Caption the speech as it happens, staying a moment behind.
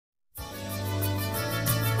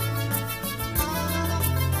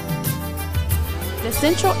The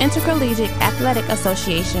Central Intercollegiate Athletic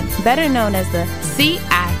Association, better known as the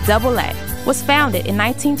CIAA, was founded in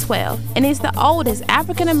 1912 and is the oldest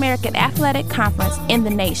African American athletic conference in the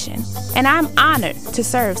nation. And I'm honored to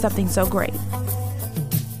serve something so great.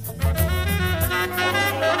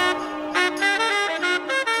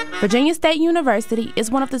 Virginia State University is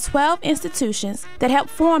one of the 12 institutions that help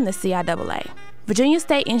form the CIAA. Virginia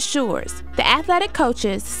State ensures the athletic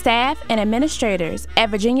coaches, staff, and administrators at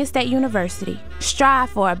Virginia State University strive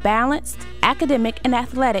for a balanced, academic, and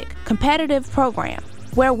athletic competitive program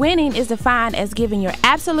where winning is defined as giving your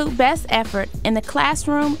absolute best effort in the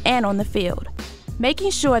classroom and on the field,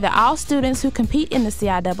 making sure that all students who compete in the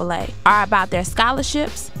CIAA are about their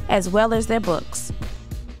scholarships as well as their books.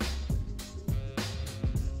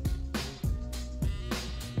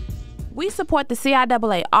 We support the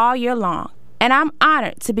CIAA all year long, and I'm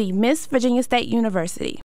honored to be Miss Virginia State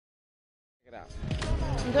University.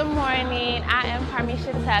 Good morning. I am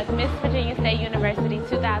Karmeshia Tuck, Miss Virginia State University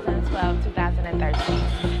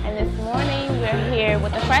 2012-2013. And this morning we're here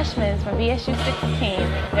with the freshmen from VSU 16.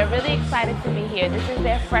 They're really excited to be here. This is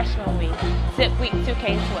their freshman week, SIP Week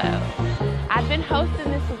 2K12. I've been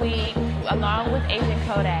hosting this week along with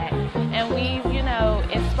H.E.A.R.T, and we've,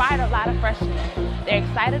 inspired a lot of freshmen. They're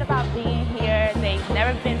excited about being here. They've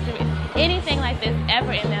never been through anything like this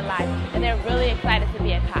ever in their life, and they're really excited to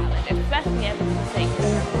be at college, especially as a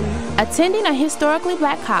senior. Attending a historically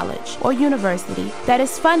black college or university that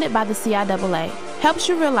is funded by the CIAA helps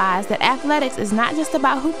you realize that athletics is not just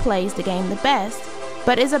about who plays the game the best,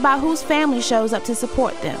 but is about whose family shows up to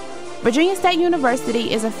support them. Virginia State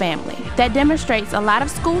University is a family that demonstrates a lot of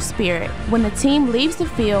school spirit when the team leaves the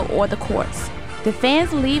field or the courts. The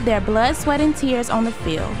fans leave their blood, sweat, and tears on the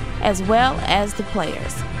field, as well as the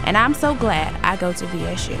players. And I'm so glad I go to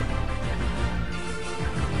VSU.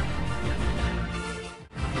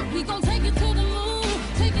 We gon' take it to the